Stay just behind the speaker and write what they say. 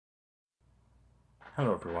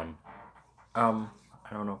Hello everyone. I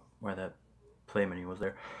don't know why that play menu was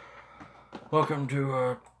there. Welcome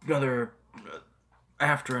to another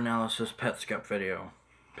after analysis Petscop video.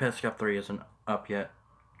 Petscop 3 isn't up yet,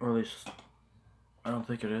 or at least I don't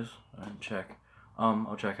think it is. I didn't check.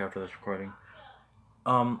 I'll check after this recording.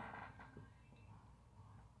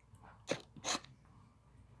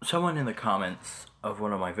 Someone in the comments of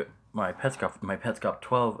one of my Petscop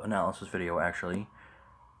 12 analysis video actually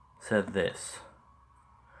said this.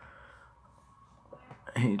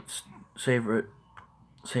 He's favorite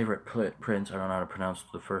prince. I don't know how to pronounce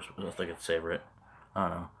the first. I think it's favorite. I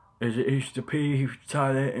don't know. Is it Easter P,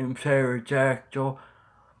 Silent, and Sarah Jack Joel?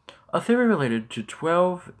 A theory related to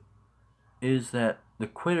 12 is that the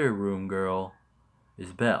Quitter Room girl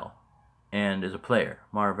is Belle and is a player.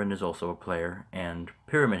 Marvin is also a player, and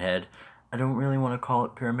Pyramid Head. I don't really want to call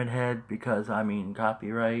it Pyramid Head because I mean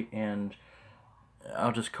copyright, and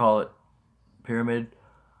I'll just call it Pyramid.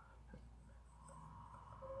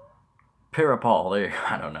 Paul. There,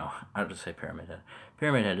 I don't know. I'll just say Pyramid Head.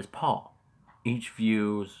 Pyramid Head is Paul. Each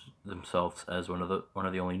views themselves as one of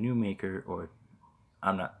the only new maker, or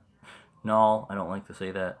I'm not. Null. I don't like to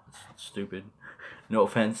say that. It's stupid. No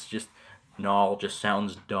offense. Just null just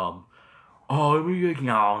sounds dumb. Oh,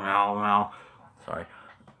 no. Sorry.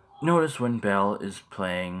 Notice when Belle is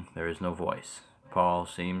playing, there is no voice. Paul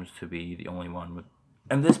seems to be the only one with.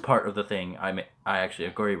 And this part of the thing, I actually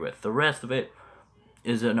agree with. The rest of it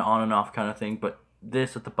is an on and off kind of thing, but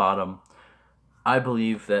this at the bottom, I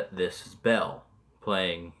believe that this is Belle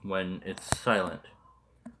playing when it's silent,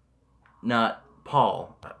 not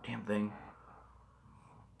Paul. That damn thing.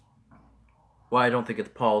 Well, I don't think it's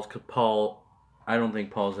Paul's, because I don't think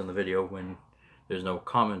Paul's in the video when there's no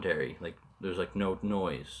commentary, like there's like no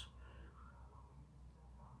noise.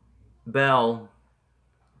 Belle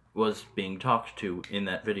was being talked to in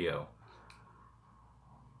that video,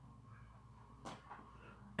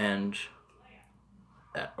 and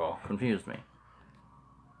that all confused me.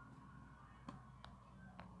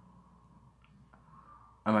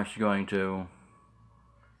 I'm actually going to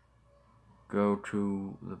go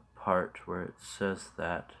to the part where it says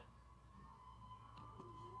that.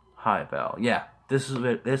 Hi, Belle. Yeah, this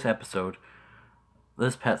episode,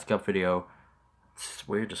 this Petscop video. It's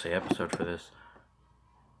weird to say episode for this.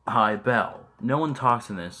 Hi, Belle. No one talks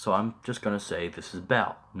in this, so I'm just gonna say this is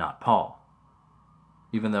Belle, not Paul.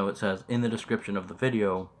 Even though it says in the description of the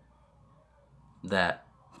video that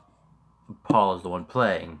Paul is the one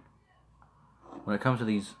playing. When it comes to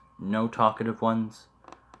these no talkative ones,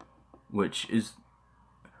 which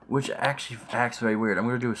actually acts very weird. I'm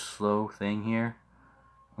gonna do a slow thing here.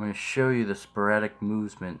 I'm going to show you the sporadic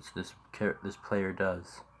movements this player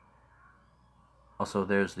does. Also,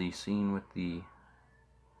 there's the scene with the.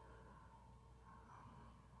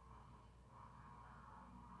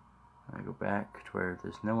 I go back to where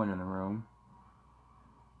there's no one in the room.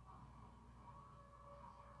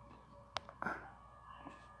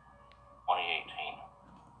 2018,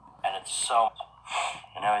 and it's so.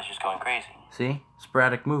 And now he's just going crazy. See?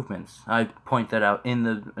 Sporadic movements. I point that out in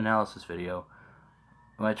the analysis video.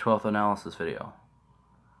 My 12th analysis video.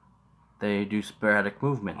 They do sporadic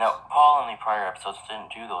movements. No, Paul in the prior episodes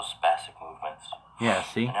didn't do those spastic movements. Yeah,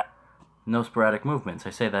 see? No sporadic movements.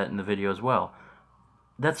 I say that in the video as well.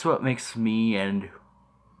 That's what makes me and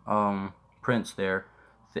Prince there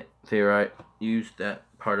using the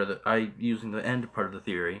end part of the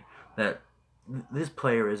theory that this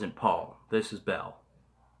player isn't Paul. This is Belle.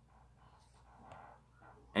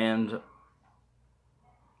 And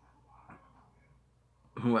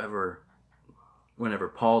whenever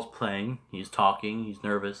Paul's playing, he's talking, he's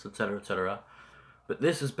nervous, etc., etc. But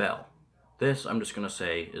this is Belle. This, I'm just going to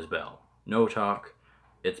say, is Belle. No talk,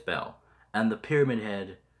 it's Belle. And the Pyramid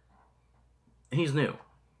Head, he's new.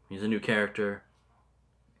 He's a new character,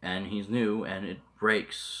 and he's new, and it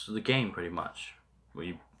breaks the game pretty much.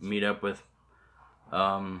 We meet up with,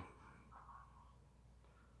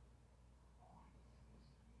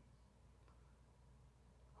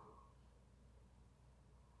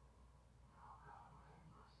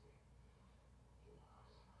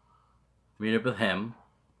 him,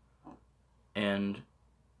 and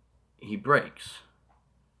he breaks,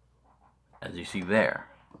 as you see there.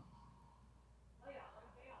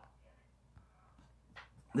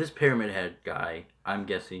 This Pyramid Head guy, I'm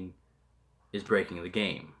guessing, is breaking the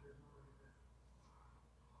game.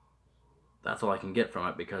 That's all I can get from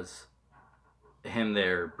it, because him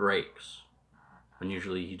there breaks, when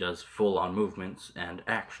usually he does full-on movements and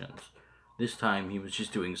actions. This time he was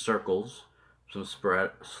just doing circles, some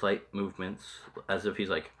slight movements, as if he's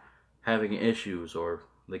like having issues or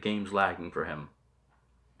the game's lagging for him.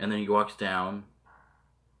 And then he walks down,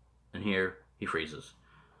 And here, he freezes.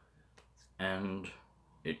 And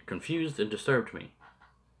it confused and disturbed me.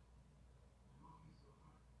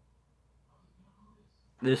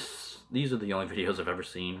 These are the only videos I've ever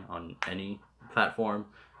seen on any platform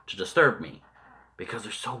to disturb me, because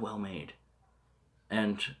they're so well made.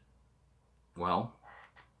 And, well,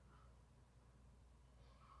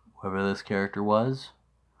 whoever this character was,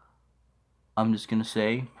 I'm just gonna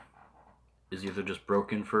say, is either just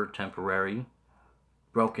broken temporarily,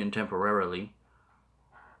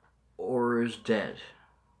 or is dead.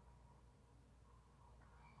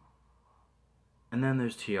 And then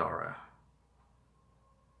there's Tiara,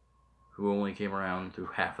 who only came around through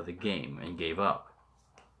half of the game and gave up.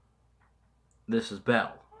 This is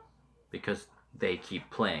Belle, because they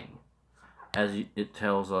keep playing. As it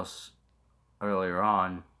tells us earlier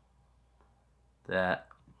on, that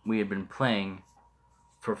we had been playing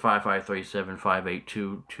for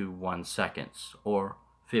 5537,58221 seconds, or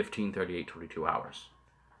 153822 hours.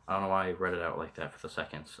 I don't know why I read it out like that for the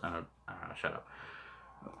seconds. I don't know, shut up.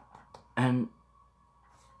 And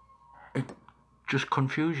it just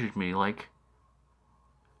confuses me. Like,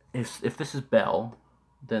 if this is Belle,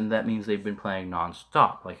 then that means they've been playing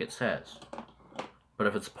non-stop, like it says. But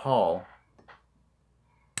if it's Paul,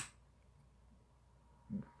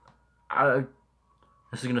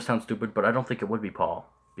 this is going to sound stupid, but I don't think it would be Paul,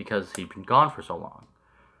 because he'd been gone for so long.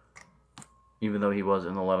 Even though he was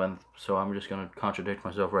in 11th, so I'm just going to contradict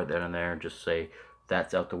myself right then and there and just say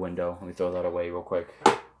that's out the window. Let me throw that away real quick.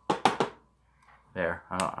 There.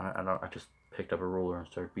 I just picked up a ruler and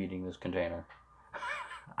started beating this container.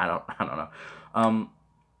 I don't know.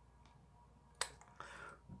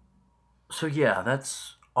 So yeah,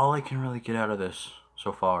 that's all I can really get out of this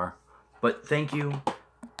so far. But thank you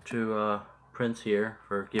to Prince here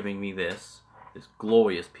for giving me this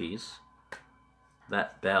glorious piece.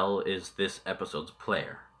 That Belle is this episode's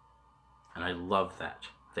player. And I love that.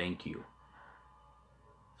 Thank you.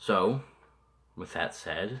 So, with that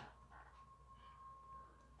said,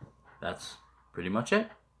 that's pretty much it.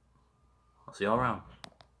 I'll see y'all around.